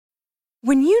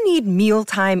When you need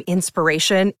mealtime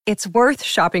inspiration, it's worth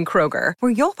shopping Kroger,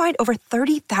 where you'll find over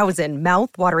 30,000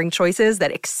 mouth-watering choices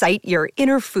that excite your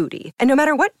inner foodie. And no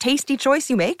matter what tasty choice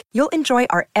you make, you'll enjoy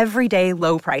our everyday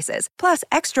low prices, plus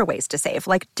extra ways to save,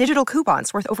 like digital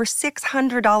coupons worth over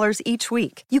 $600 each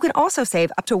week. You can also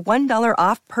save up to $1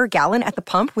 off per gallon at the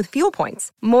pump with fuel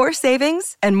points. More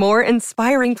savings and more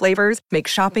inspiring flavors make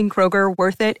shopping Kroger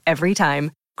worth it every time.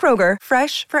 Kroger,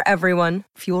 fresh for everyone.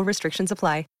 Fuel restrictions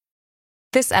apply.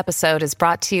 This episode is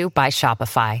brought to you by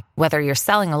Shopify. Whether you're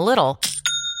selling a little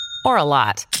or a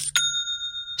lot,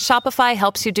 Shopify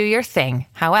helps you do your thing,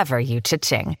 however you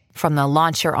cha-ching. From the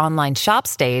launch your online shop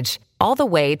stage, all the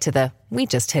way to the we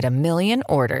just hit 1 million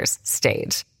orders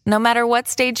stage. No matter what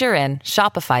stage you're in,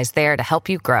 Shopify's there to help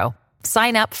you grow.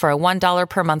 Sign up for a $1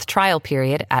 per month trial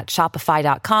period at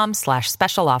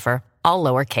shopify.com/special offer, all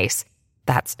lowercase.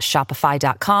 That's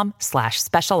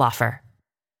shopify.com/special offer.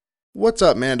 What's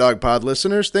up, Man Dog Pod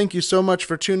listeners? Thank you so much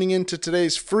for tuning in to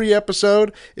today's free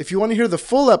episode. If you want to hear the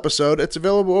full episode, it's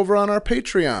available over on our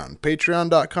Patreon,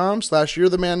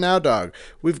 patreon.com/You'reTheManNowDog.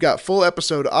 We've got full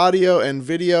episode audio and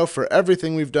video for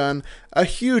everything we've done, a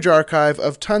huge archive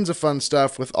of tons of fun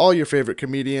stuff with all your favorite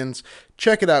comedians.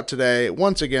 Check it out today.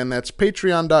 Once again, that's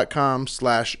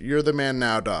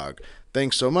patreon.com/You'reTheManNowDog.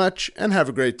 Thanks so much, and have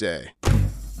a great day.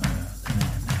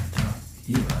 You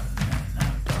are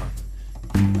the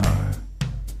man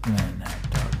now,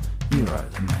 dog. You are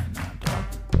the man now,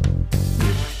 dog. You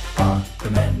are the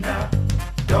man now,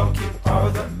 dog. You are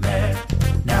the man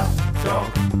now,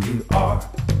 dog. You are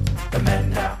the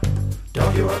man now,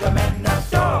 dog. You are the man now,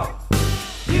 dog.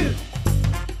 You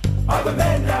are the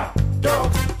man now,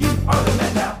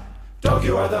 dog.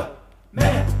 You are the man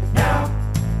now,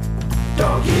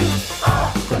 dog. You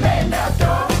are the man now,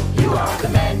 dog. You are the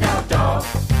man now, dog.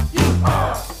 You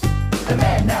are the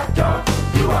man now, dog.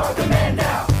 You are the man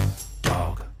now.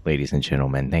 Ladies and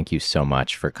gentlemen, thank you so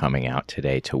much for coming out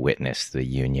today to witness the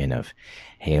union of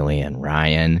Hayley and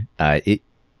Ryan. It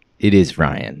is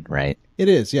Ryan, right? It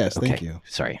is, yes. Okay. Thank you.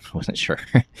 Sorry, I wasn't sure.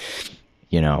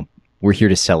 We're here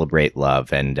to celebrate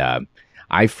love, and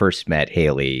I first met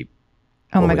Hayley.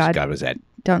 Oh my God! Was that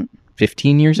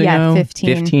 15 years ago? Yeah,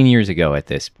 15. 15 years ago at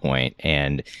this point,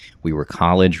 and we were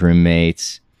college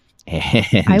roommates. And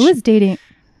I was dating.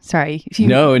 Sorry.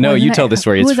 No, you tell the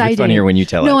story. It's funnier when you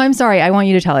tell it. No, I'm sorry. I want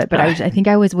you to tell it. But I think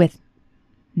I was with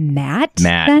Matt.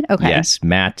 Matt. Okay. Yes.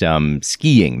 Matt,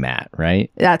 skiing Matt, right?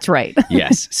 That's right.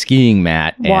 Yes. Skiing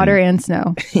Matt. Water and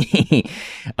snow.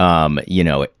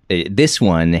 This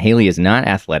one, Hayley is not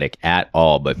athletic at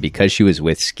all, but because she was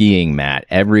with skiing Matt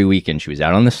every weekend, she was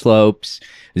out on the slopes,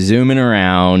 zooming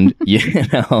around, I'm going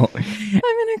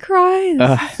to cry.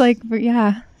 It's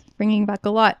bringing back a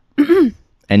lot.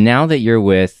 And now that you're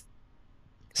with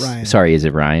Ryan. Sorry, is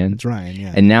it Ryan? It's Ryan,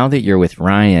 yeah. And now that you're with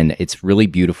Ryan, it's really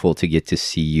beautiful to get to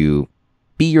see you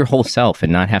be your whole self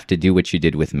and not have to do what you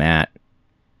did with Matt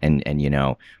and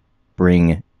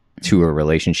bring to a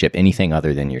relationship anything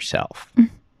other than yourself.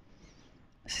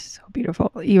 So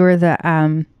beautiful. You were the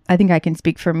I think I can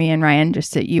speak for me and Ryan,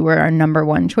 just that you were our number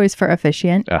one choice for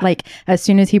officiant. Like, as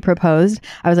soon as he proposed,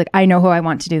 I was like, I know who I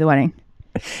want to do the wedding.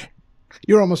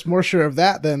 You're almost more sure of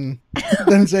that than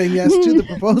saying yes to the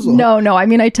proposal. No. I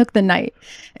mean, I took the night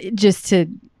just to,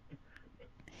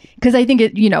 because I think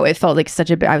it felt like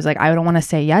such a bit. I was like, I don't want to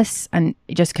say yes, and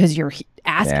just because you're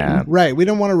asking, right? We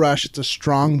don't want to rush. It's a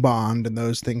strong bond, and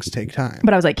those things take time.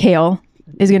 But I was like, Kale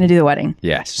is going to do the wedding.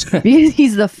 Yes, because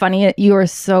he's the funniest. You're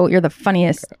the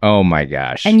funniest. Oh my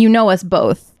gosh! And you know us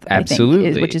both, absolutely,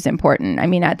 I think, which is important. I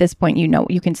mean, at this point,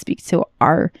 you can speak to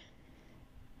our.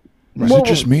 Is it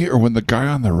just me, or when the guy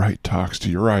on the right talks,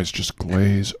 do your eyes just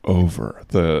glaze over?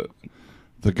 The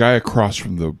guy across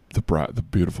from the bride, the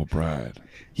beautiful bride.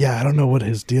 Yeah, I don't know what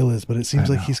his deal is, but it seems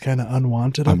like he's kind of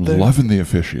unwanted up there. I'm loving the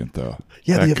officiant, though.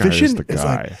 Yeah, the officiant is the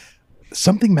guy. Like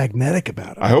something magnetic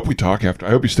about him. I hope we talk after.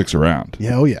 I hope he sticks around.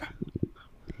 Yeah, oh yeah.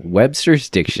 Webster's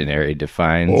dictionary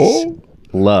defines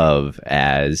love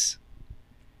as...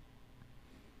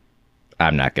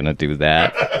 I'm not going to do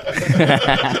that.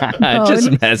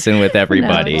 Just messing with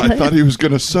everybody. No. I thought he was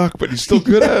going to suck, but he's still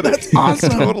good at it. That's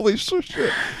awesome. Totally so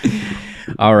shit.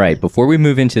 All right. Before we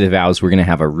move into the vows, we're going to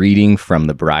have a reading from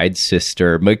the bride's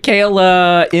sister,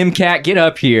 Michaela. MCAT, get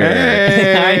up here.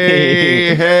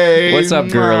 Hey. What's up,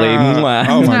 girly?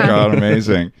 Oh, my God.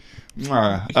 Amazing.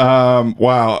 Wow.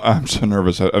 I'm so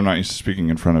nervous. I'm not used to speaking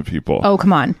in front of people. Oh,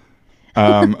 come on.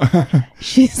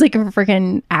 She's like a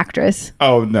freaking actress.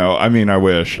 Oh, no. I mean, I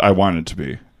wish I wanted to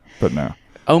be, but no.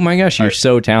 Oh my gosh, you're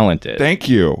so talented. Thank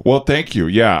you. Well, thank you.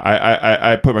 Yeah,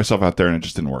 I put myself out there and it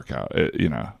just didn't work out.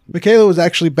 Michaela was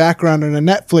actually background in a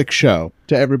Netflix show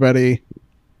to everybody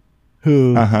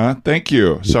who. Thank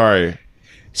you. Sorry.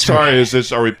 Is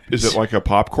it like a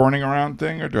popcorning around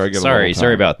thing, or do I get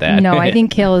sorry about that? No, I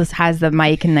think Kale has the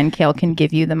mic, and then Kale can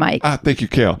give you the mic. Thank you,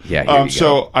 Kale. Yeah.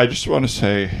 So I just want to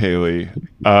say, Hayley,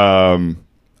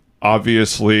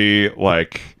 obviously,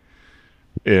 like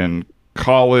in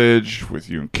college with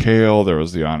you and Kale, there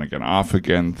was the on again, off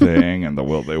again thing, and the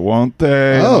will they, won't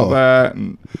they, and all that.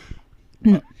 And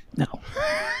no.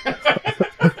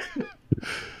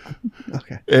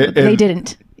 Okay. They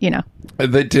didn't.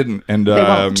 They didn't, and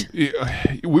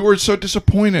we were so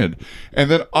disappointed.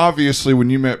 And then, obviously, when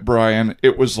you met Brian,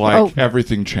 it was like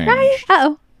everything changed.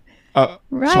 Ryan.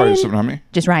 Ryan. Sorry, something on me.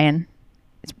 Just Ryan.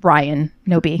 It's Brian,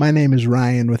 no B. My name is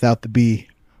Ryan without the B.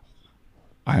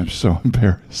 I am so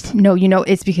embarrassed. No,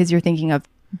 it's because you're thinking of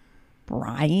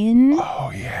Brian.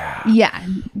 Oh yeah. Yeah.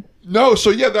 No, so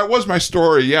yeah, that was my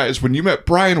story. Yeah, is when you met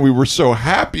Brian, we were so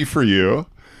happy for you.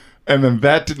 And then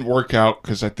that didn't work out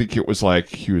because I think it was like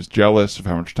he was jealous of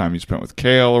how much time you spent with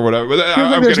Kale or whatever.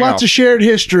 But there's lots of shared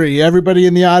history. Everybody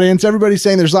in the audience, everybody's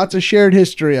saying there's lots of shared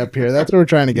history up here. That's what we're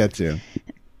trying to get to.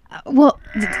 Well,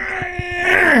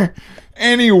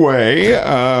 anyway,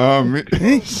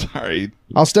 sorry.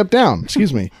 I'll step down.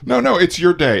 Excuse me. No, it's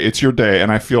your day. It's your day.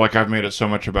 And I feel like I've made it so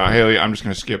much about Hayley. I'm just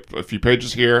going to skip a few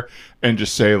pages here and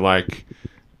just say like,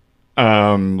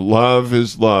 love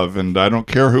is love, and I don't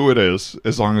care who it is,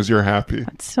 as long as you're happy.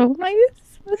 That's so nice.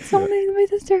 That's so nice, my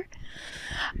sister.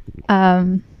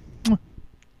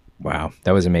 Wow,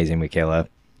 that was amazing, Michaela.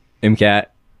 MCAT,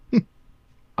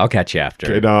 I'll catch you after.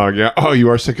 Okay, dog. Yeah. Oh, you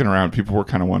are sticking around. People were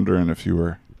kind of wondering if you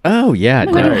were. Oh, yeah.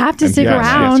 No, you don't have to stick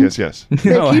around. Yes.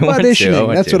 No, keep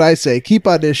auditioning. That's what I say. Keep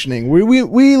auditioning.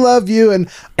 We love you, and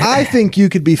I think you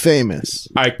could be famous.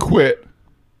 I quit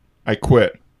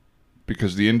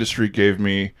because the industry gave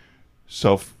me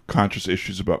self-conscious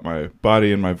issues about my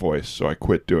body and my voice, so I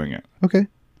quit doing it. Okay.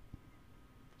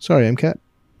 Sorry, MCAT.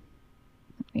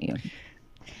 Yeah.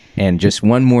 And just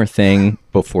one more thing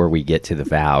before we get to the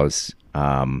vows.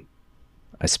 A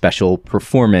special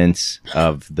performance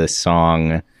of the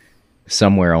song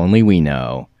Somewhere Only We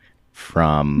Know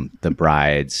from the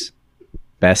bride's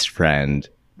best friend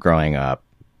growing up.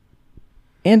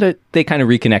 And they kind of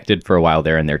reconnected for a while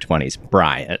there in their 20s.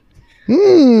 Brian.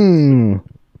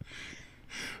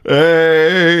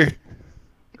 Hey,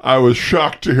 I was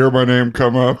shocked to hear my name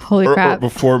come up. Holy crap.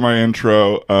 Before my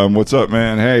intro. What's up,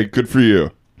 man? Hey, good for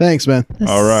you. Thanks, man.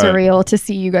 All right. Surreal to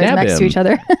see you guys Dab next him. to each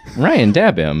other. Ryan,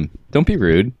 dab him. Don't be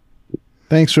rude.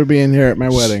 Thanks for being here at my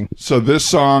wedding. So this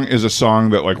song is a song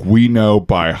that like we know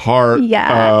by heart.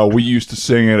 Yeah. We used to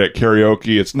sing it at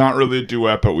karaoke. It's not really a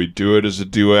duet, but we do it as a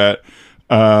duet.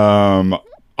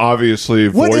 Obviously,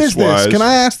 What is voice-wise. this? Can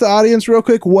I ask the audience real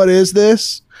quick? What is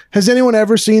this? Has anyone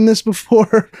ever seen this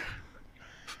before?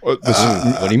 What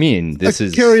do you mean? This a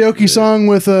is karaoke song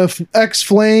with a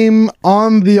ex-flame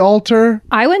on the altar.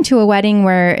 I went to a wedding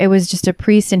where it was just a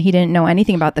priest and he didn't know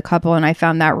anything about the couple, and I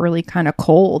found that really kind of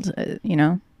cold.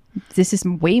 This is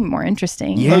way more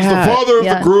interesting. Yeah. As the father of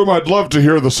the groom, I'd love to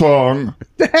hear the song.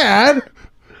 Dad!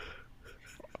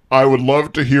 I would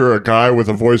love to hear a guy with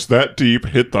a voice that deep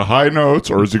hit the high notes,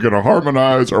 or is he going to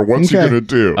harmonize, or what's he going to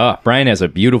do? Brian has a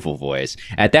beautiful voice.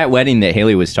 At that wedding that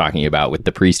Hayley was talking about with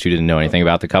the priest who didn't know anything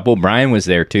about the couple, Brian was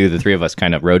there too. The three of us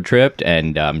kind of road tripped,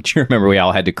 and do you remember we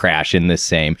all had to crash in this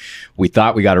same? We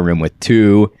thought we got a room with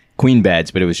 2 queen beds,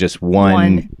 but it was just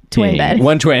one twin bed.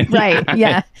 One twin. Right,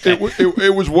 yeah. It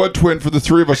was one twin for the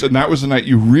three of us, and that was the night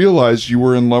you realized you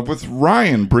were in love with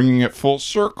Ryan, bringing it full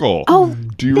circle. Oh,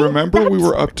 do you remember we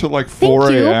were up to like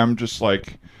 4 a.m. just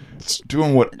like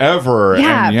doing whatever,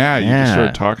 Yeah. and you Yeah. just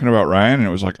started talking about Ryan, and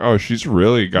it was like, oh, she's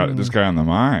really got this guy on the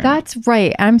mind. That's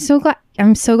right. I'm so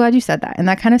glad you said that. And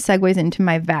that kind of segues into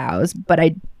my vows, but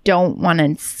I don't want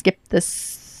to skip this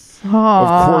song.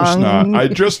 Of course not.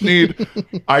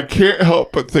 I can't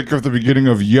help but think of the beginning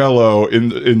of Yellow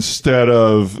instead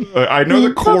of. I know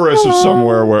the chorus of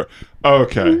somewhere where.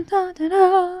 Okay. Take an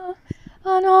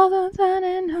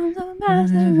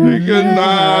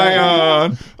eye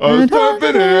on a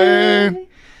company.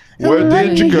 Where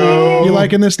did you go? You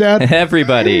liking this, Dad?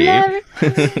 Everybody.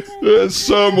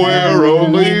 Somewhere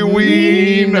only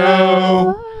we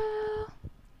know.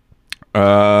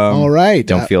 All right.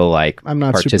 Don't feel like I'm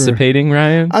not participating,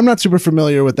 Ryan? I'm not super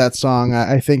familiar with that song.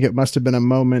 I think it must have been a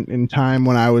moment in time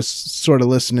when I was sort of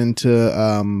listening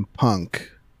to punk.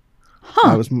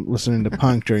 I was listening to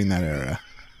punk during that era.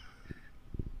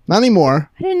 Not anymore.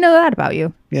 I didn't know that about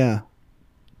you. Yeah.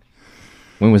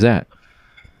 When was that?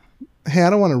 hey, I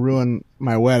don't want to ruin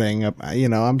my wedding.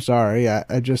 I'm sorry. I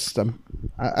guess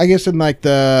in like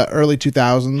the early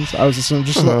 2000s, I was listening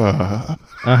just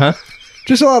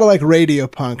just a lot of like radio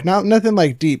punk, nothing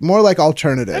like deep, more like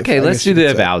alternative. Okay, let's do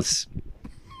the vows. Do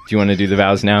you want to do the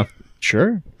vows now?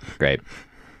 Sure. Great.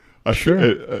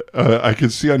 Sure. I can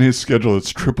see on his schedule it's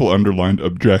triple underlined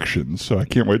objections, so I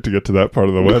can't wait to get to that part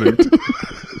of the wedding.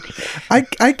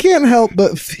 I can't help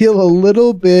but feel a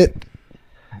little bit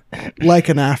like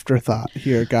an afterthought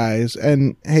here, guys.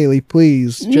 And Hayley,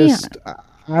 please,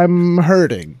 I'm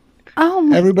hurting.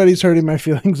 Oh, everybody's hurting my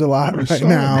feelings a lot right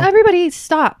now. Everybody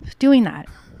stop doing that.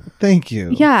 Thank you.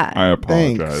 Yeah. I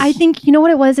apologize. Thanks. I think, you know what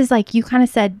it was, is like you kind of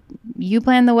said, you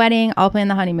plan the wedding, I'll plan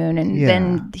the honeymoon. And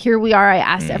then here we are. I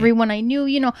asked everyone I knew,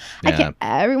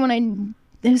 everyone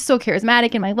I who's so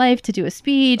charismatic in my life to do a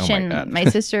speech. My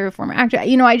sister, former actor,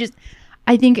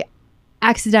 I think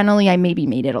accidentally I maybe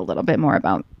made it a little bit more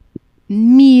about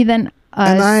me than us.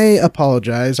 And I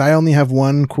apologize. I only have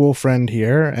one cool friend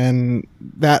here, and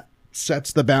that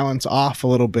sets the balance off a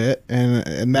little bit,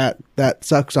 and that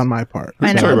sucks on my part. Are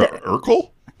you talking about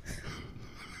Urkel?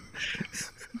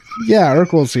 Yeah,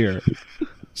 Urkel's here.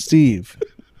 Steve.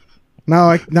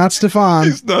 No, not Stefan.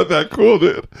 He's not that cool,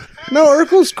 dude. No,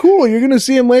 Urkel's cool. You're going to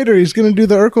see him later. He's going to do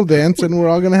the Urkel dance, and we're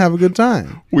all going to have a good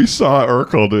time. We saw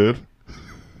Urkel, dude.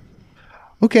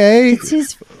 Okay. It's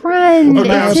his friend. Okay,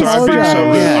 I'm sorry.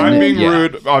 I'm being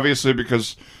rude, obviously,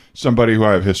 because somebody who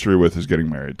I have history with is getting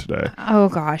married today. Oh,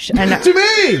 gosh. And To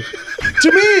me!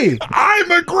 To me!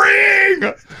 I'm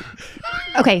agreeing!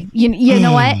 okay, you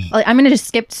know what? I'm going to just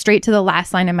skip straight to the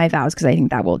last line of my vows because I think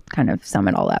that will kind of sum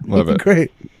it all up. Love it.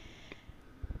 Great.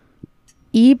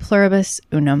 E pluribus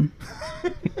unum.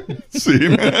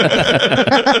 See,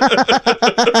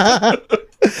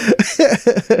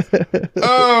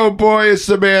 oh boy, it's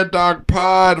the Mad Dog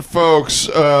Pod, folks.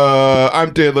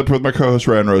 I'm Dan Lipper with my co-host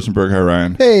Ryan Rosenberg. Hi,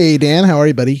 Ryan. Hey, Dan. How are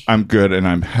you, buddy? I'm good, and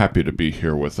I'm happy to be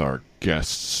here with our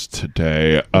guests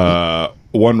today.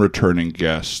 One returning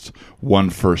guest, one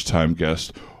first-time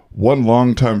guest, one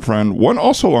longtime friend, one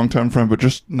also longtime friend, but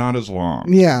just not as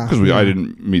long. Yeah. Because I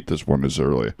didn't meet this one as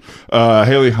early.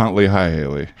 Hayley Huntley. Hi,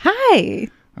 Hayley. Hi.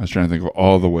 I was trying to think of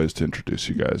all the ways to introduce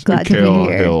you guys. Glad to be Kale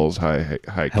here. Hills. Hi,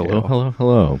 Hello, Kale.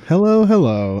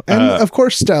 hello. And of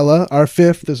course, Stella, our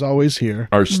fifth, is always here.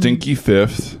 Our stinky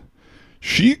fifth.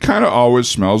 She kind of always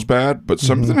smells bad, but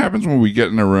something happens when we get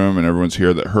in a room and everyone's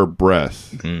here that her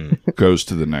breath goes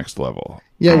to the next level.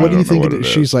 Yeah, what do you don't know think? what it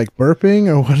She's is. like burping,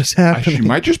 or what is happening? She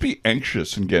might just be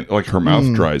anxious and get like her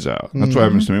mouth dries out. That's what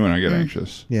happens to me when I get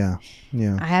anxious. Yeah.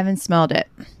 I haven't smelled it.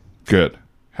 Good.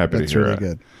 Happy That's to hear really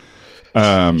it.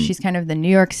 good. She's kind of the New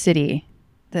York City,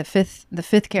 the fifth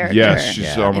character. Yes,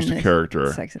 she's almost in a the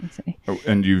character. Sex and the City. Oh,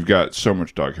 and you've got so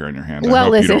much dog hair in your hand.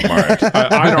 Well, I hope you listen. don't mind.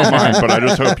 I don't mind, but I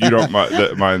just hope you don't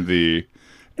mind the.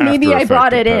 Maybe after I effect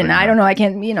brought of it in. petting I her. don't know. I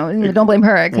can't. Don't blame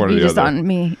her. It One could or be the just other. on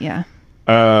me. Yeah.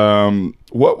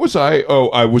 What was I? Oh,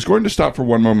 I was going to stop for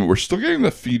one moment. We're still getting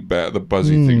the feedback, the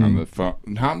buzzy thing on the phone.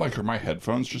 Not like are my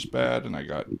headphones just bad, and I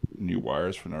got new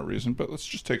wires for no reason. But let's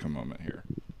just take a moment here.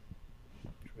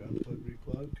 I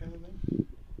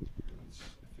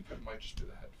think it might just be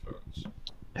the headphones.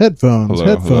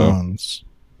 Headphones.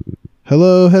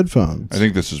 Hello, headphones. I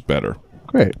think this is better.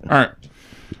 Great. All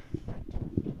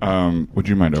right. Would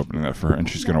you mind opening that for her? And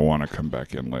she's going to want to come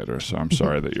back in later. So I'm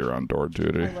sorry that you're on door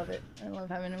duty. I love it. I love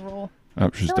having a roll. Oh,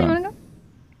 she's Shall I done. wanna go?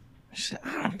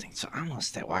 I don't think so. I'm gonna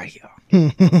stay right here.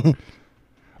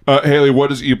 Hayley, what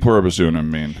does e pluribus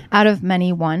unum mean? Out of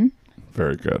many, one.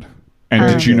 Very good. And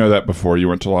did you know that before you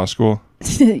went to law school?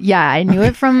 Yeah, I knew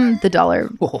it from the dollar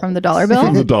bill. From the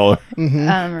dollar.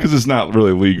 Because it's not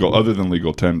really legal, other than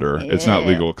legal tender. It's not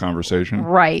legal conversation.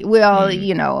 Right. Well,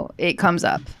 it comes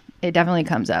up. It definitely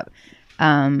comes up.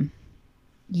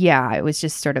 Yeah, I was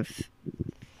just sort of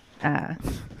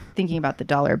thinking about the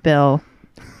dollar bill.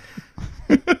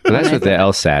 Well, that's what the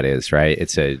LSAT is, right?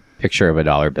 It's a picture of a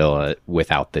dollar bill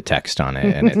without the text on it,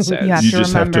 and it says You have You to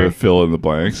just have remember. to fill in the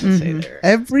blanks. say there.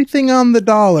 Everything on the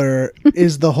dollar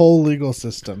is the whole legal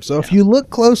system. So if you look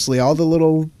closely, all the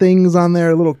little things on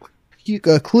there, little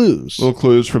clues. Little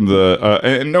clues from the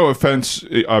and no offense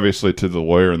obviously to the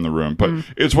lawyer in the room, but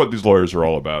it's what these lawyers are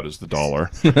all about is the dollar.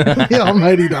 The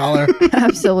almighty dollar.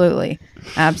 Absolutely.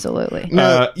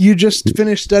 Now, you just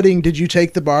finished studying. Did you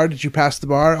take the bar? Did you pass the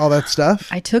bar? All that stuff?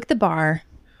 I took the bar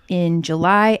in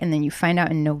July, and then you find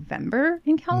out in November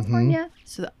in California.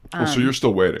 So So you're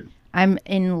still waiting. I'm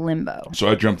in limbo. So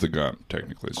I jumped the gun,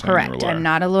 technically. saying you're a Correct. lawyer. I'm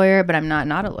not a lawyer, but I'm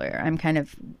not a lawyer. I'm kind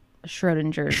of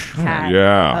Schrodinger's cat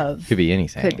Yeah. of Could be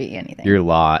anything. could be anything. You're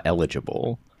law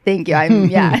eligible. Thank you.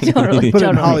 Totally. Put it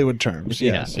in Hollywood terms.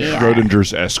 Yes. Yeah.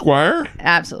 Schrodinger's Esquire?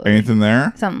 Absolutely. Anything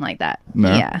there? Something like that.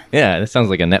 No? Yeah. Yeah, that sounds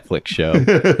like a Netflix show.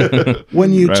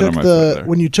 When you Right took on my foot there.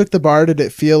 when you took the bar, did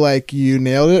it feel like you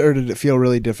nailed it, or did it feel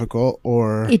really difficult?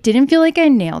 Or It didn't feel like I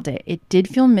nailed it. It did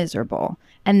feel miserable.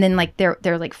 And then like there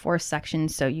are like 4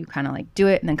 sections, so you kind of like do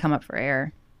it and then come up for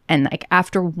air. And like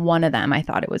after one of them, I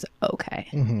thought it was okay.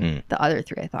 The other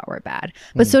 3 I thought were bad,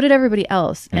 but so did everybody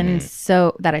else. And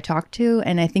so that I talked to,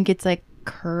 and I think it's like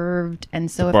curved.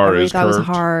 And so if bar everybody is thought it was curved?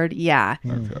 hard, yeah.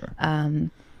 Okay.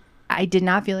 I did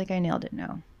not feel like I nailed it.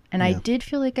 No. And I did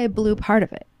feel like I blew part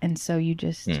of it. And so you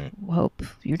just hope,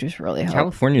 you just really hope.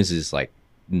 California's is like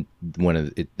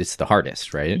it's the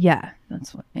hardest, right? Yeah.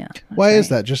 That's what, yeah. that's why is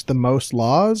right. that? Just the most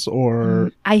laws,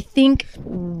 or I think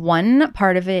one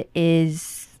part of it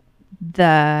is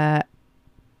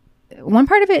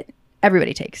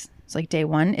everybody takes. It's like day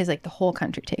 1 is like the whole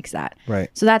country takes that. Right.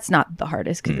 So that's not the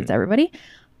hardest because it's everybody.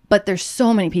 But there's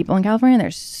so many people in California. And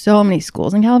there's so many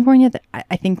schools in California that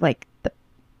I think like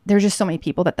there's just so many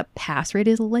people that the pass rate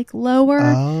is like lower.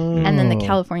 And then the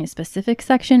California specific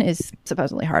section is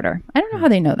supposedly harder. I don't know how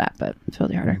they know that, but it's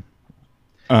really harder.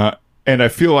 And I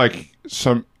feel like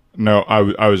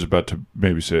I was about to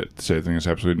maybe say a thing that's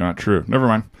absolutely not true. Never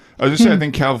mind. I was just saying I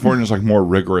think California is like more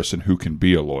rigorous in who can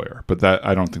be a lawyer, but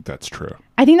I don't think that's true.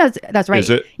 I think that's right.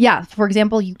 Is it? Yeah. For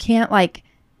example, you can't like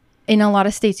in a lot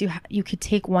of states you could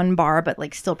take one bar but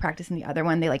like still practice in the other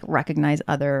one. They like recognize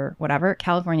other whatever.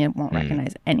 California won't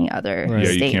recognize any other Yeah,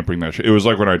 state. you can't bring that shit. It was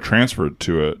like when I tried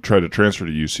to transfer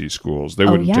to UC schools, they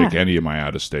wouldn't yeah. take any of my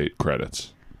out of state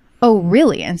credits. Oh,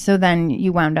 really? And so then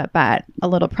you wound up at a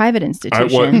little private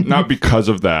institution. Not because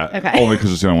of that, Okay. only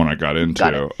because it's the only one I got into,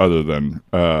 Got it. other than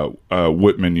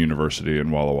Whitman University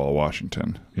in Walla Walla,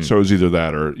 Washington. So it was either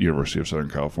that or University of Southern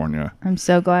California. I'm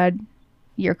so glad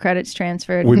your credits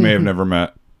transferred. We may have never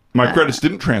met. My credits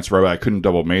didn't transfer, but I couldn't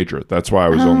double major. That's why I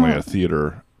was only a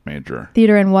theater major.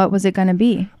 Theater, and what was it going to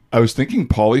be? I was thinking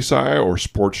poli-sci or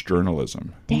sports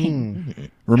journalism.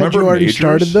 Dang. Remember had you already majors?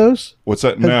 started those? What's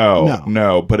that? No.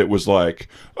 No. But it was like,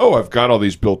 oh, I've got all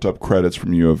these built-up credits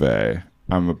from U of A.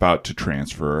 I'm about to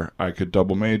transfer. I could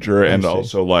double major, and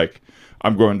also like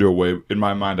I'm going to away. In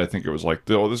my mind, I think it was like,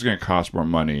 oh, this is going to cost more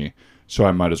money, so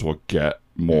I might as well get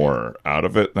more out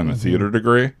of it than a theater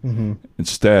degree.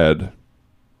 Instead,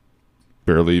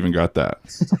 barely even got that.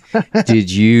 Did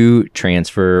you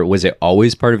transfer? Was it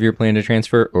always part of your plan to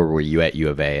transfer, or were you at U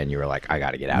of A and you were like, I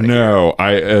got to get out of here? No,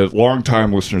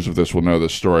 long-time listeners of this will know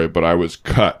this story, but I was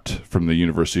cut from the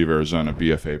University of Arizona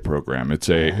BFA program.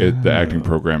 The acting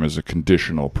program is a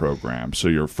conditional program. So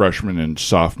your freshman and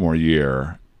sophomore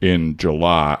year in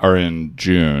July or in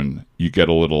June, you get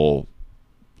a little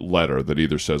letter that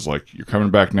either says like you're coming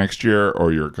back next year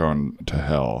or you're going to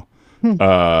hell.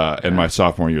 And my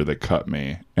sophomore year, they cut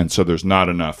me. And so there's not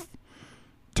enough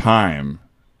time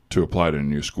to apply to a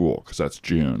new school because that's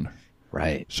June.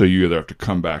 Right. So you either have to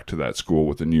come back to that school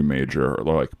with a new major or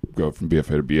like go from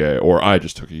BFA to BA, or I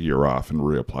just took a year off and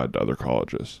reapplied to other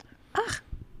colleges.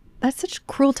 That's such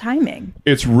cruel timing.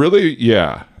 It's really,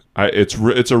 yeah.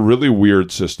 It's a really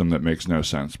weird system that makes no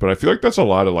sense. But I feel like that's a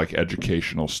lot of like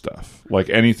educational stuff. Like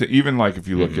anything, even like if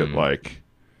you look at like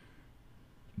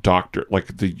doctor,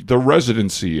 like the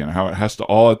residency and how it has to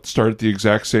all start at the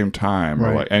exact same time,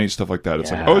 or like any stuff like that. It's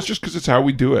like, oh, it's just because it's how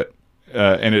we do it,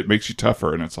 and it makes you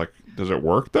tougher. And it's like, does it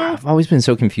work though? I've always been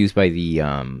so confused by the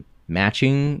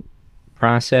matching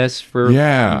process for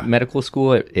medical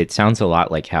school. It sounds a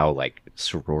lot like how like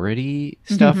sorority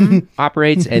stuff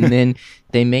operates, and then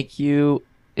they make you,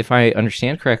 if I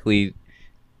understand correctly,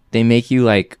 they make you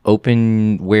like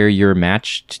open where you're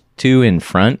matched to in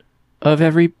front of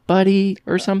everybody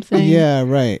or something. Yeah,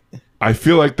 right. I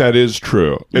feel like that is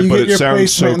true, but get it your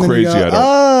sounds so placement and then you crazy. go, I don't.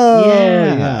 oh,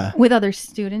 Yeah. With other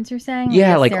students, you're saying?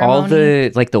 Yeah, a like all ceremony?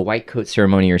 the like the white coat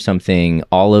ceremony or something.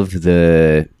 All of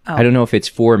the I don't know if it's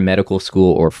for medical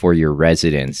school or for your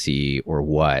residency or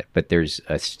what, but there's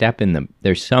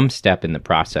some step in the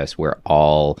process where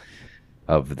all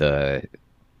of the,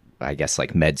 I guess,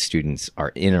 like med students are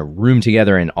in a room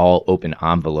together and all open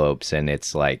envelopes, and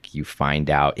it's like you find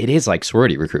out, it is like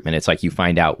sorority recruitment. It's like you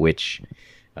find out which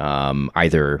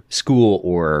either school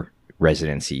or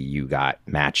residency you got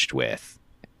matched with.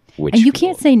 And you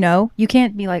can't say no. You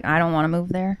can't be like, I don't want to move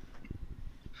there.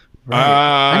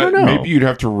 I don't know. Maybe you'd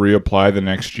have to reapply the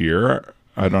next year.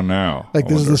 I don't know. Like,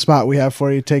 this is the spot we have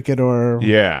for you. Take it or...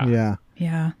 Yeah.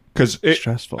 Yeah. Because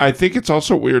stressful. I think it's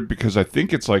also weird because I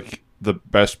think it's like the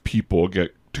best people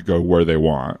get to go where they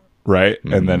want. right?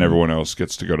 And then everyone else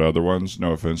gets to go to other ones.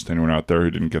 No offense to anyone out there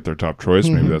who didn't get their top choice.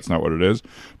 Maybe that's not what it is.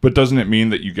 But doesn't it mean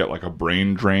that you get like a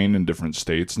brain drain in different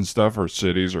states and stuff, or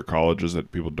cities or colleges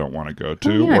that people don't want to go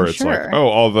to? Yeah, where it's like, oh,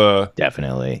 all the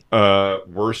Definitely.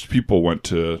 worst people went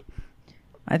to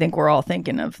I think we're all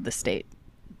thinking of the state.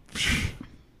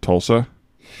 Tulsa.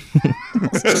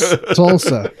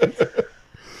 Tulsa.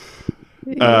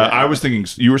 I was thinking,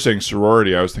 you were saying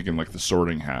sorority. I was thinking like the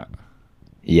Sorting Hat.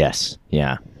 Yes.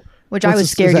 Yeah. Which I was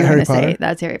is scared that you were Harry going to say. Potter?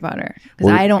 That's Harry Potter.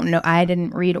 Because I don't know. I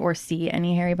didn't read or see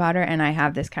any Harry Potter. And I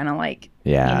have this kind of like,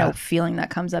 feeling that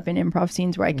comes up in improv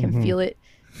scenes where I can feel it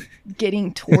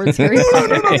getting towards Harry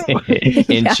Potter.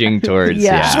 Inching towards.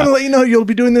 Yeah. I just want to let you know you'll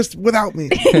be doing this without me.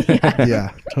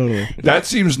 Yeah, totally. That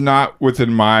seems not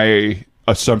within my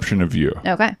assumption of you.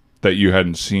 Okay. That you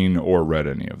hadn't seen or read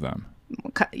any of them.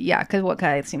 Yeah, because what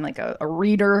kind of seem like a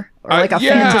reader or like a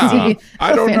yeah. fantasy?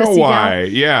 I don't know why.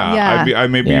 Yeah. Yeah.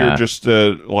 Maybe you're just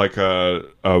like a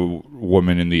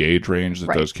woman in the age range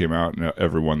that those came out, and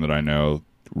everyone that I know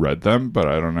read them, but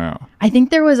I don't know. I think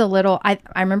there was a little. I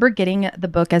remember getting the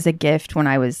book as a gift when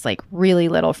I was like really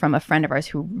little from a friend of ours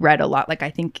who read a lot. Like I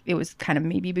think it was kind of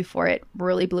maybe before it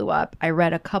really blew up. I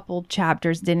read a couple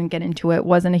chapters, didn't get into it,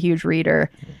 wasn't a huge reader,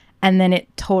 and then it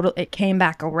came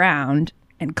back around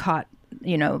and caught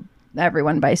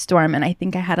everyone by storm. And I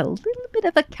think I had a little bit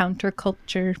of a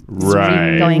counterculture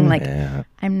streak going. Like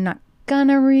I'm not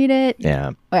gonna read it.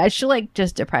 Yeah, I should like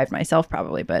just deprive myself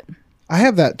probably, but. I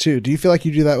have that too. Do you feel like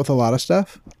you do that with a lot of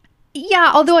stuff?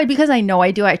 Yeah, although because I know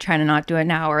I do, I try to not do it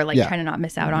now or like trying to not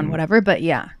miss out on whatever. But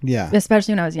yeah,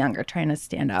 especially when I was younger, trying to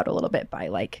stand out a little bit by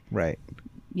like,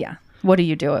 yeah. What do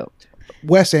you do?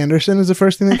 Wes Anderson is the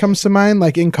first thing that comes to mind.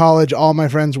 Like in college, all my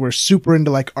friends were super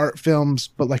into like art films,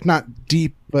 but like not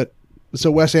deep. But so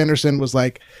Wes Anderson was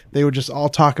like, they would just all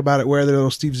talk about it, wear their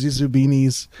little Steve Zissou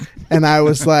beanies. And I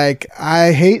was like,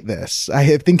 I hate this.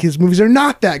 I think his movies are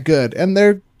not that good. And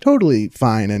they're totally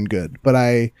fine and good, but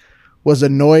I was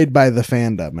annoyed by the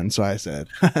fandom, and so I said,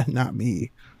 not me.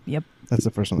 Yep. That's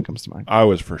the first one that comes to mind. I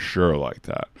was for sure like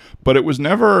that, but it was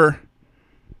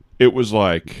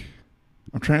like,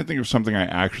 I'm trying to think of something I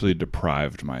actually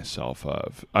deprived myself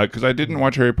of, because I didn't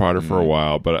watch Harry Potter for a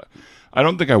while, but I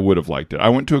don't think I would have liked it. I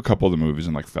went to a couple of the movies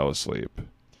and like fell asleep.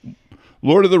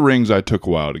 Lord of the Rings I took a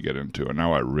while to get into, and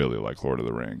now I really like Lord of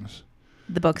the Rings.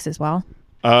 The books as well.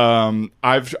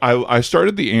 I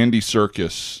started the Andy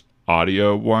Serkis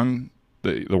audio one,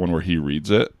 the one where he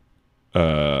reads it,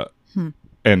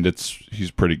 and he's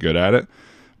pretty good at it,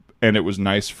 and it was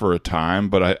nice for a time.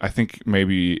 But I think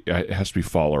maybe it has to be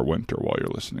fall or winter while you're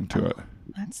listening to it.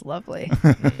 That's lovely.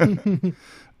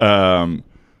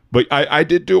 But I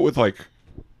did do it with like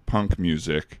punk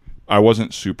music. I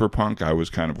wasn't super punk. I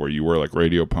was kind of where you were, like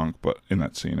radio punk, but in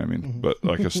that scene, I mean, but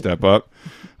like a step up.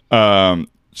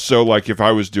 So, like, if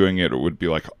I was doing it, it would be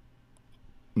like,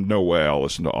 no way I'll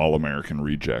listen to All American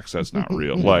Rejects. That's not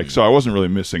real. Like, so I wasn't really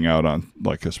missing out on,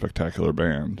 like, a spectacular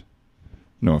band.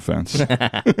 No offense.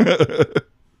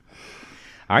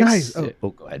 Guys, go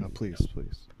ahead. No, please.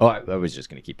 Oh, I was just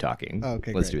going to keep talking.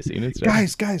 Okay, Let's great. do a scene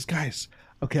instead. Guys.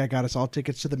 Okay, I got us all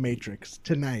tickets to The Matrix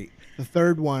tonight. The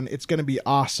third one, it's going to be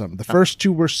awesome. The first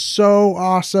two were so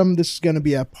awesome. This is going to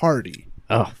be a party.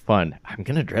 Oh, fun. I'm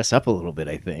going to dress up a little bit,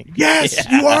 I think. Yes,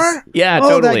 you are? Yeah, oh,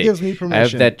 totally. That gives me permission. I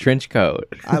have that trench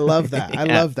coat. I love that. I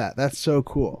love that. That's so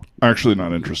cool. I'm actually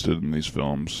not interested in these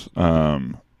films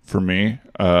for me.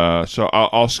 So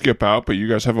I'll skip out, but you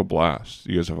guys have a blast.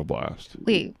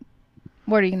 Wait,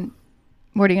 what are you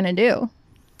gonna do?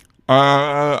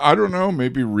 I don't know.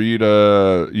 Maybe read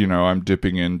I'm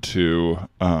dipping into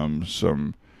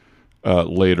some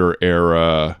later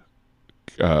era,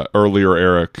 earlier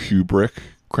era Kubrick.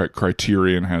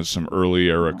 Criterion has some early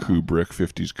era Kubrick,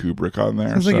 50s Kubrick on there.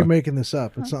 Sounds like you're making this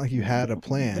up. It's not like you had a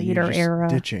plan. Later You're just era.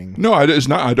 ditching. No, it's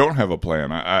not. I don't have a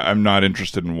plan. I'm not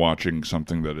interested in watching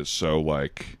something that is so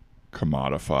like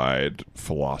commodified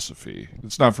philosophy.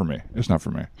 It's not for me.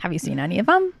 Have you seen any of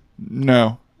them?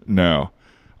 No.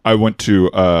 I went to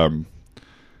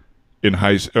in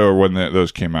when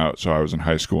those came out. So I was in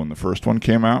high school when the first one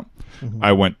came out. Mm-hmm.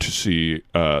 I went to see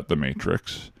The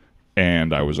Matrix,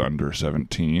 and I was under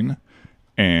 17,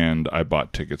 and I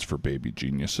bought tickets for Baby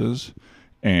Geniuses,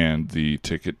 and the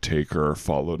ticket taker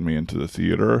followed me into the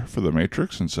theater for The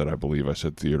Matrix and said, I believe I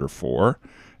said Theater 4.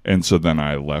 And so then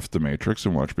I left The Matrix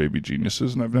and watched Baby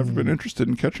Geniuses, and I've never been interested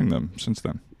in catching them since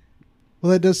then.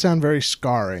 Well, that does sound very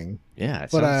scarring. Yeah, it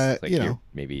But, sounds like you know. you're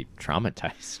maybe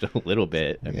traumatized a little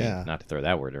bit. I Yeah. mean, not to throw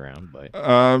that word around, but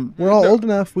We're all old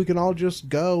enough. We can all just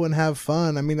go and have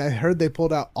fun. I mean, I heard they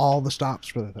pulled out all the stops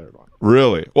for the third one.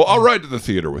 Really? Well, I'll ride to the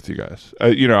theater with you guys.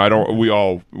 You know, I don't.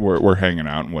 We're hanging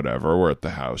out and whatever. We're at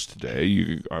the house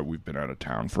today. We've been out of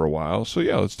town for a while, so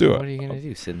yeah, let's do what are it. you gonna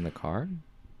do? Sit in the car?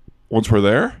 Once we're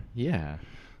there, Yeah.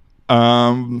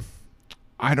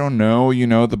 I don't know. You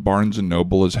know, the Barnes and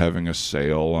Noble is having a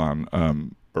sale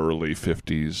on early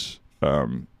 50s.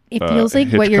 It feels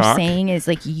like what you're Hitchcock. saying is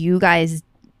like you guys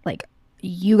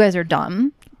are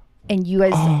dumb and you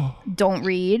guys don't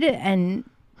read and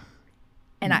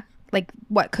I like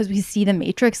what, because we see the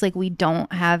Matrix, like we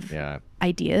don't have Yeah.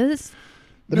 ideas.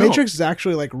 The No. Matrix is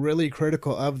actually like really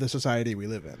critical of the society we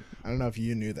live in. I don't know if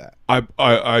you knew that.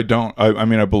 I don't. I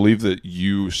mean, I believe that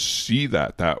you see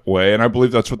that way, and I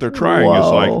believe that's what they're trying. Is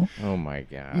like, Whoa. Oh my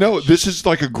god. no, this is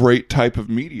like a great type of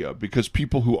media because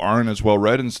people who aren't as well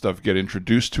read and stuff get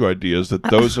introduced to ideas that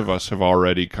those of us have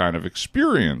already kind of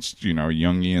experienced. You know,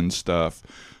 Jungian stuff.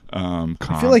 I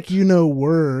feel like you know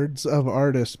words of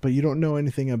artists, but you don't know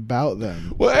anything about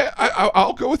them. Well,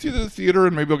 I'll go with you to the theater,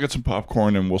 and maybe I'll get some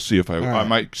popcorn, and we'll see if I right.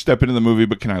 might step into the movie.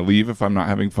 But can I leave if I'm not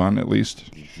having fun? At least.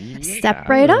 Step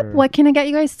right up. What can I get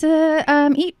you guys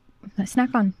to eat? A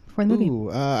snack on for the movie. Ooh,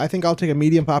 I think I'll take a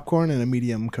medium popcorn and a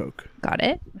medium Coke. Got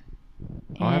it.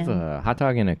 I'll have a hot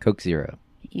dog and a Coke Zero.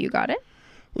 You got it.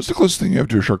 What's the closest thing you have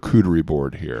to a charcuterie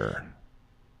board here?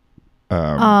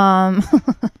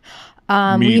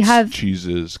 We Meats, have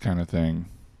cheeses, kind of thing.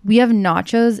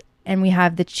 nachos and we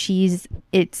have the cheese.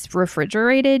 It's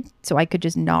refrigerated, so I could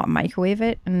just not microwave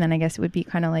it, and then I guess it would be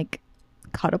kind of like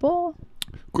cuttable.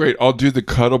 Great. I'll do the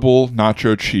cuttable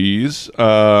nacho cheese,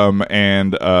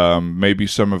 and maybe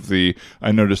some of the.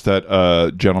 I noticed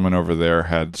that gentleman over there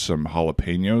had some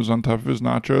jalapenos on top of his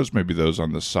nachos. Maybe those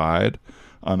on the side,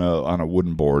 on a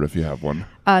wooden board if you have one.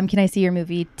 Can I see your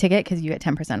movie ticket because you get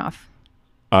 10% off?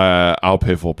 I'll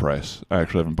pay full price. I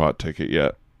actually haven't bought a ticket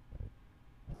yet.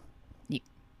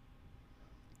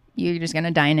 You're just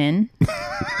gonna dine in.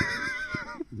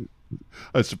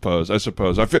 I suppose. I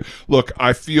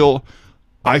feel.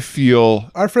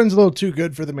 Our friend's a little too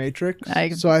good for the Matrix, I-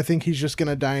 so I think he's just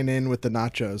gonna dine in with the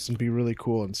nachos and be really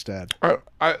cool instead.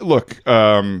 I look.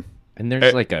 And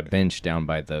there's like a bench down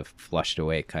by the flushed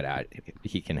away cutout.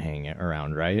 He can hang it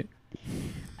around, right?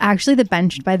 Actually, the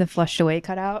bench by the flushed away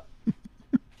cutout.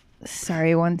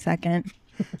 Sorry, 1 second.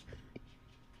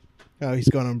 Oh, he's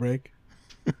going on break.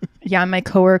 Yeah, my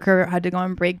coworker had to go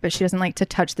on break, but she doesn't like to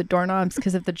touch the doorknobs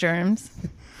because of the germs.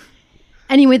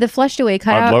 Anyway, the flushed away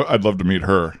cutout. I'd love to meet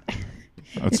her.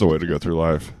 That's the way to go through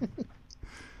life.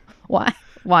 Why?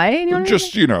 Why? You know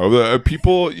Just, you know, the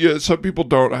people. Yeah, some people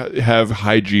don't have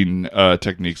hygiene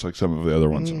techniques like some of the other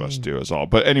ones of us do. Is all.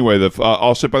 But anyway,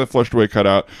 I'll sit by the flushed away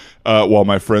cutout while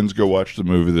my friends go watch the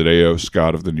movie that A.O.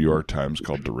 Scott of the New York Times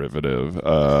called Derivative,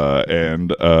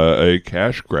 and a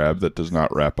cash grab that does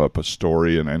not wrap up a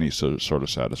story in any sort of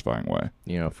satisfying way.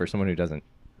 You know, for someone who doesn't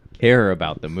care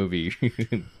about the movie,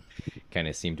 kind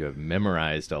of seem to have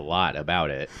memorized a lot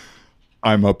about it.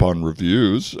 I'm up on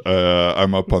reviews.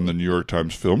 I'm up on the New York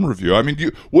Times Film Review. I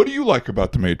mean, what do you like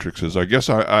about The Matrixes? I guess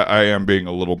I am being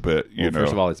a little bit, you know.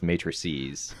 First of all, it's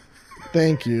matrices.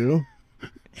 Thank you.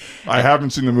 I haven't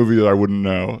seen the movie that I wouldn't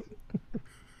know.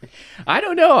 I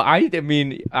don't know. I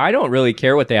mean, I don't really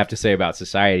care what they have to say about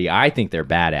society. I think they're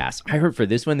badass. I heard for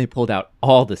this one they pulled out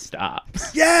all the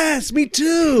stops. Yes, me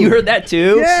too. You heard that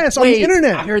too? Yes, on the Wait,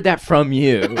 internet. I heard that from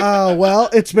you. Oh, well,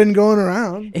 it's been going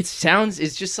around. It's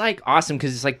just like awesome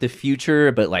because it's like the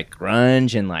future, but like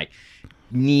grunge and like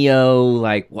neo,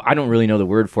 like, well, I don't really know the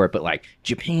word for it, but like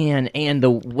Japan and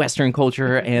the Western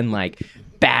culture and like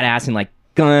badass and like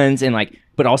guns and like,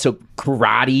 but also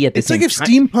karate at the It's same like if time.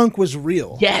 steampunk was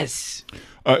real. Yes.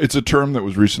 It's a term that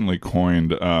was recently coined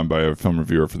by a film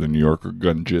reviewer for the New Yorker,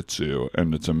 gunjitsu,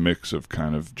 and it's a mix of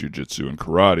kind of jujitsu and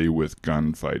karate with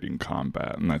gunfighting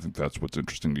combat. And I think that's what's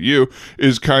interesting to you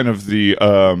is kind of the,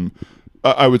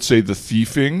 I would say, the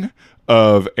thieving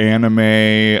of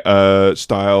anime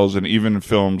styles, and even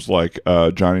films like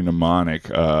Johnny Mnemonic,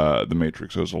 The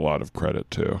Matrix owes a lot of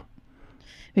credit to.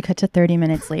 We cut to 30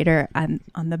 minutes later on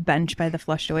the bench by the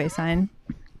flushed away sign.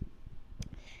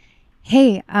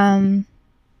 Hey,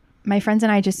 my friends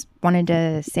and I just wanted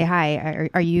to say hi.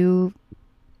 Are you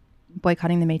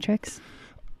boycotting the Matrix?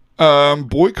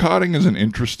 Boycotting is an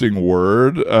interesting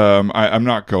word. I'm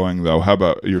not going, though. How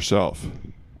about yourself?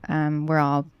 We're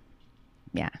all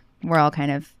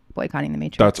kind of boycotting the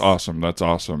Matrix. That's awesome.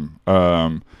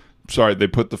 Sorry, they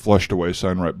put the flushed away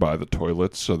sign right by the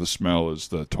toilets, so the smell is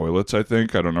the toilets, I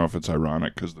think. I don't know if it's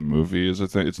ironic because the movie is a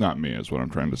thing. It's not me, is what I'm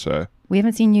trying to say. We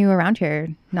haven't seen you around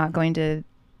here not going to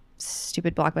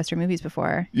stupid blockbuster movies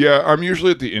before. Yeah, I'm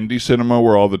usually at the indie cinema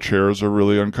where all the chairs are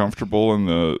really uncomfortable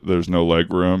and there's no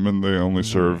leg room and they only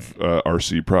serve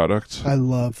RC products. I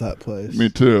love that place. Me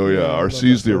too, yeah. I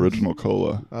RC's the love that original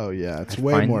cola. Oh, yeah. It's I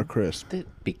way find more crisp. that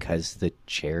because the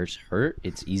chairs hurt,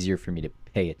 it's easier for me to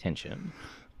pay attention.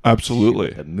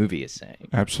 Absolutely. To what the movie is saying.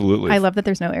 Absolutely. I love that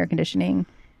there's no air conditioning.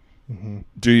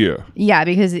 Do you? Yeah,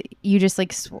 because you just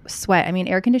like sweat. I mean,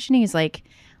 air conditioning is like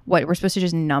what we're supposed to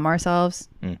just numb ourselves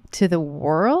to the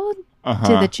world,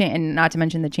 to the and not to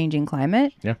mention the changing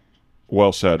climate. Yeah.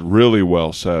 Well said. Really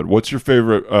well said. What's your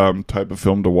favorite type of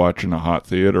film to watch in a hot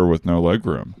theater with no leg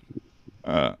room?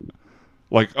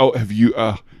 Have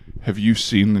you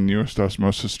seen the newest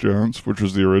Osmosis Jones, which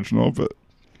was the original? But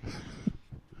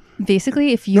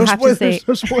basically, if you No have spoilers, to say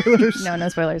no spoilers. no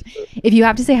spoilers. If you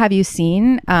have to say, have you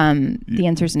seen? The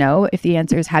answer is no. If the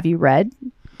answer is, have you read?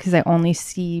 Because I only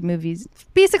see movies,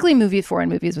 basically foreign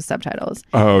movies with subtitles.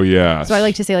 oh yeah. So I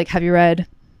like to say, like, have you read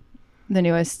the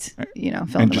newest, film?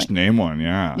 and just name one.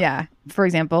 Yeah. Yeah. For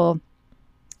example,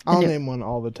 I'll name one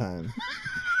all the time.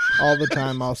 All the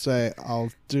time I'll say,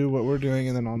 I'll do what we're doing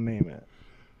and then I'll name it.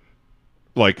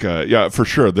 Like yeah, for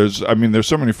sure. There's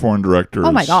so many foreign directors.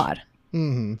 oh my God.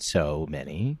 So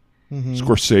many.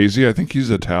 Scorsese, I think he's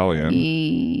Italian.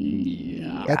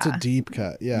 That's a deep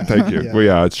cut. Yeah. Thank you. Yeah. Well,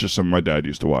 yeah, it's just something my dad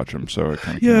used to watch him, so I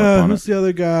kind of came up Yeah, on who's it. the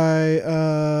other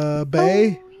guy?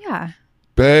 Bay? Oh, yeah.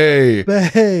 Bay.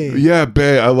 Bay. Yeah,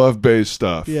 Bay. I love Bay's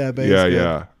stuff. Yeah, Bay's yeah, good.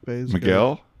 yeah. Bay's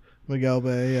Miguel? Miguel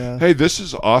Bay, yeah. Hey, this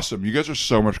is awesome. You guys are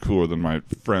so much cooler than my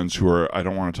friends who are, I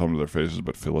don't want to tell them to their faces,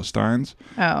 but Philistines.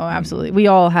 Oh, absolutely. We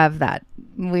all have that.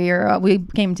 We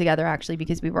came together actually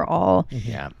because we were all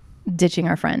ditching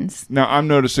our friends. Now, I'm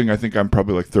noticing, I think I'm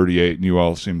probably like 38 and you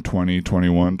all seem 20,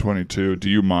 21, 22. Do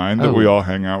you mind that we all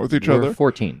hang out with each We're other?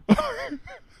 14.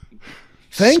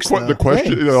 Thanks. The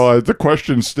question, Thanks. the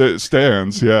question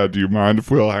stands. Yeah, do you mind if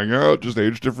we all hang out, just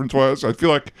age difference wise? I feel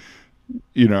like,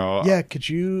 Yeah, could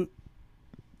you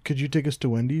take us to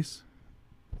Wendy's?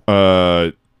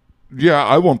 Yeah,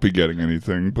 I won't be getting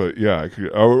anything, but yeah, I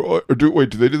could. Do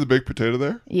they do the baked potato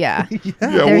there? Yeah. Yeah,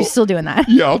 They're still doing that.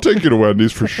 Yeah, I'll take you to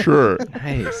Wendy's for sure.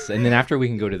 Nice. And then after we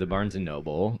can go to the Barnes &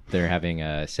 Noble. They're having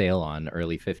a sale on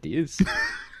early 50s.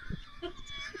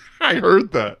 I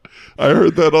heard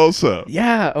that also.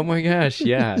 Yeah. Oh my gosh.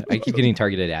 Yeah. I keep getting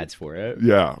targeted ads for it.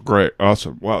 Yeah, great.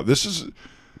 Awesome. Wow, this is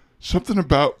something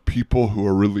about people who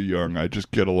are really young. I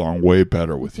just get along way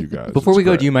better with you guys. Before It's we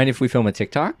go, great. do you mind if we film a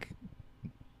TikTok?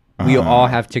 We all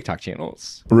have TikTok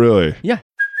channels. Really? Yeah.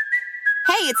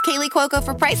 Hey, it's Kaylee Cuoco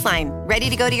for Priceline. Ready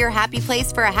to go to your happy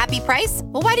place for a happy price?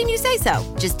 Well, why didn't you say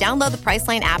so? Just download the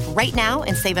Priceline app right now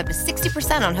and save up to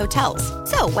 60% on hotels.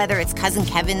 So whether it's Cousin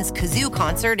Kevin's Kazoo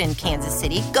concert in Kansas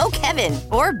City, go Kevin,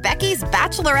 or Becky's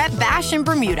Bachelorette Bash in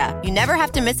Bermuda, you never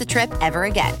have to miss a trip ever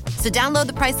again. So download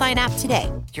the Priceline app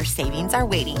today. Your savings are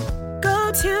waiting.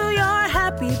 Go to your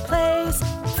happy place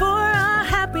for a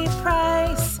happy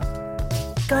price.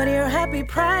 Go to your happy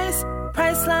price,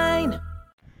 Priceline.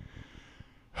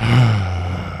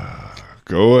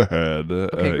 Go ahead.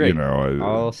 Okay, great.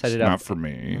 I'll set it up. Not for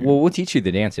me. Well, we'll teach you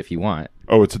the dance if you want.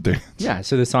 Oh, it's a dance. Yeah.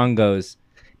 So the song goes,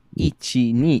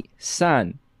 Ichi ni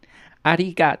san,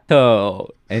 arigato.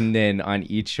 And then on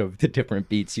each of the different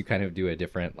beats, you kind of do a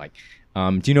different, like,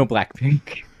 do you know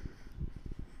Blackpink?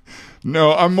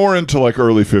 No, I'm more into like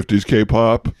early 50s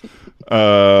K-pop.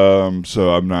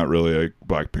 So I'm not really a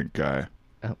Blackpink guy.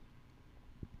 Oh.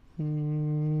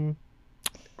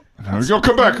 Go,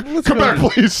 come back. Come back,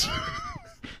 please.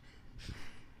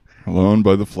 Alone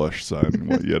by the flush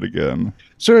sign yet again.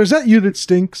 Sir, is that you that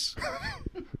stinks?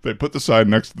 They put the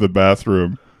sign next to the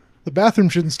bathroom. The bathroom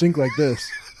shouldn't stink like this.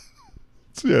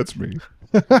 Yeah, it's me.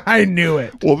 I knew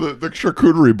it. Well, the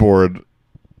charcuterie board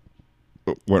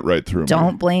went right through me.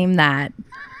 Don't blame that.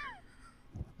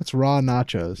 That's raw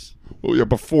nachos. Well, yeah,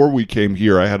 before we came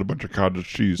here, I had a bunch of cottage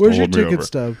cheese. Where's to your hold me ticket over.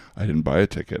 stub? I didn't buy a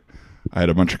ticket. I had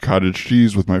a bunch of cottage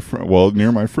cheese with my friend. Well,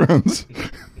 near my friends.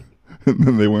 And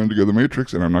then they wanted to go to the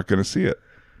Matrix, and I'm not going to see it.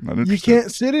 Not You interested.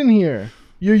 can't sit in here.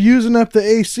 You're using up the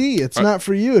AC. It's not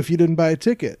for you if you didn't buy a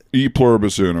ticket. E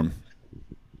pluribus unum.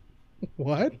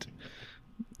 What?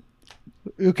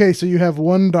 Okay, so you have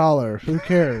 $1. Who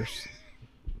cares?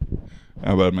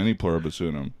 How about a mini pluribus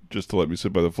unum? Just to let me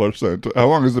sit by the flush sign. How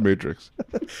long is the Matrix?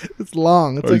 It's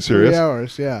long. It's Are you like 3 serious?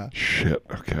 hours. Yeah. Shit.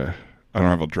 Okay. I don't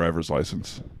have a driver's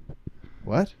license.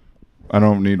 What? I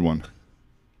don't need one.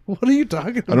 What are you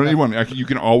talking about? I don't need one. You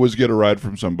can always get a ride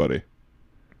from somebody.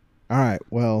 All right.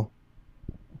 Well,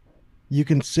 You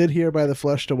can sit here by the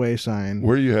flushed away sign.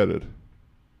 Where are you headed?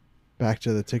 Back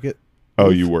to the ticket. Oh,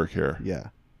 you work here.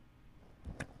 Yeah.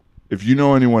 If you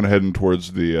know anyone heading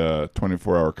towards the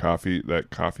 24-hour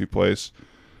coffee place,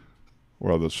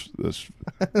 well, this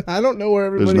I don't know where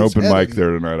everybody's there's an open mic heading.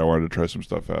 there tonight. I wanted to try some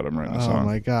stuff out. I'm writing a song. Oh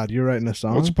my God, you're writing a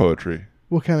song? What's poetry?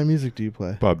 What kind of music do you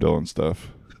play? Bob Dylan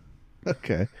stuff.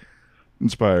 Okay.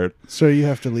 Inspired. So you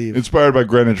have to leave. Inspired by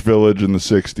Greenwich Village in the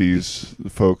 60s, the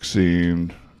folk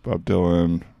scene, Bob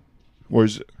Dylan. All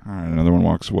right, another one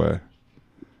walks away.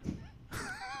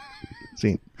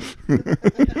 Scene.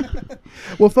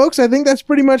 Well, folks, I think that's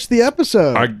pretty much the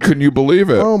episode. Couldn't you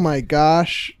believe it? Oh my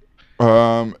gosh.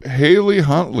 Hayley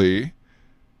Huntley.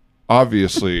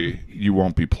 Obviously, you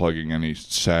won't be plugging any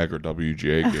SAG or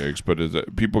WGA gigs, but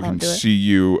people can see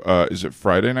you. Is it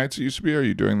Friday nights it used to be? Are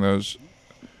you doing those?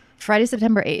 Friday,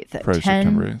 September 8th at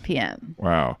 10 p.m.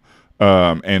 Wow.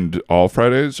 And all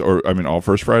Fridays, all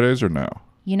first Fridays, or no?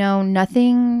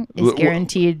 Nothing is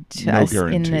guaranteed to us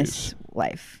guarantees. in this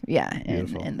life. Yeah,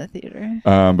 in the theater.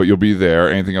 But you'll be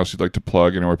there. Anything else you'd like to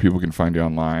plug? Anywhere people can find you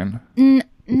online?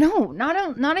 No,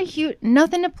 not a huge,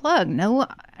 nothing to plug. No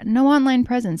online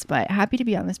presence, but happy to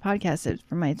be on this podcast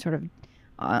for my sort of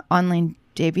online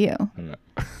debut.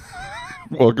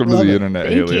 Welcome to the internet,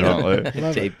 Hayley Huntley.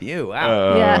 Debut.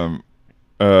 Wow.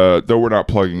 Though we're not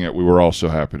plugging it, we were also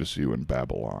happy to see you in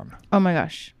Babylon. Oh my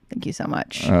gosh. Thank you so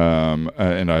much.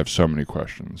 And I have so many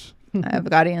questions. I've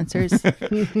got answers.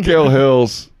 Kale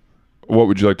Hills, what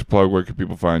would you like to plug? Where can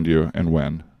people find you and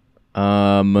when?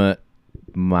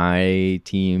 My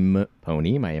team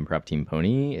Pony, my improv team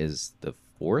Pony, is the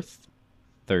 4th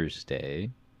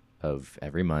Thursday of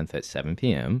every month at 7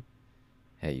 p.m.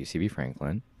 at UCB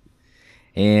Franklin.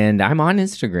 And I'm on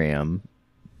Instagram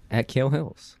at Kale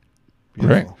Hills.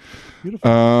 Great.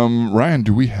 Beautiful. Ryan,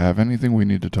 do we have anything we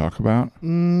need to talk about?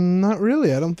 Not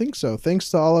really. I don't think so. Thanks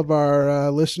to all of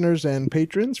our listeners and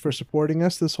patrons for supporting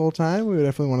us this whole time. We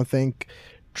definitely want to thank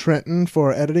Trenton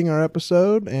for editing our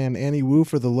episode, and Annie Wu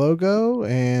for the logo,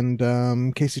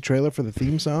 and Casey Trailer for the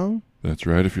theme song. That's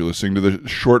right. If you're listening to the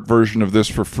short version of this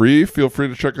for free, feel free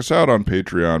to check us out on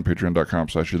Patreon,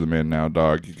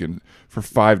 patreon.com/you'rethemanNowDog. You can, for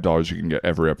 $5, you can get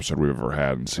every episode we've ever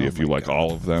had and see if you like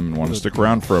all of them and want to stick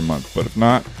around for a month. But if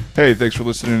not, hey, thanks for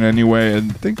listening anyway,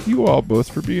 and thank you all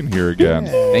both for being here again.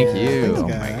 Yeah. Thank you. Thanks, Oh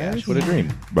my guys. gosh, what a dream.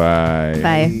 Bye.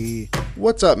 Bye.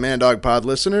 What's up, Man Dog Pod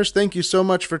listeners? Thank you so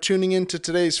much for tuning in to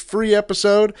today's free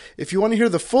episode. If you want to hear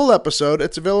the full episode,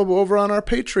 it's available over on our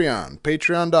Patreon,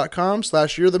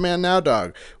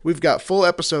 patreon.com/yourethemanNowDog. We've got full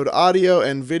episode audio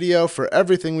and video for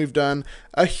everything we've done,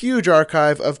 a huge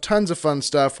archive of tons of fun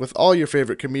stuff with all your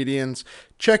favorite comedians.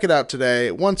 Check it out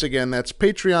today. Once again, that's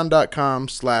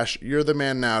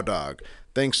patreon.com/yourethemanNowDog.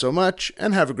 Thanks so much,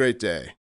 and have a great day.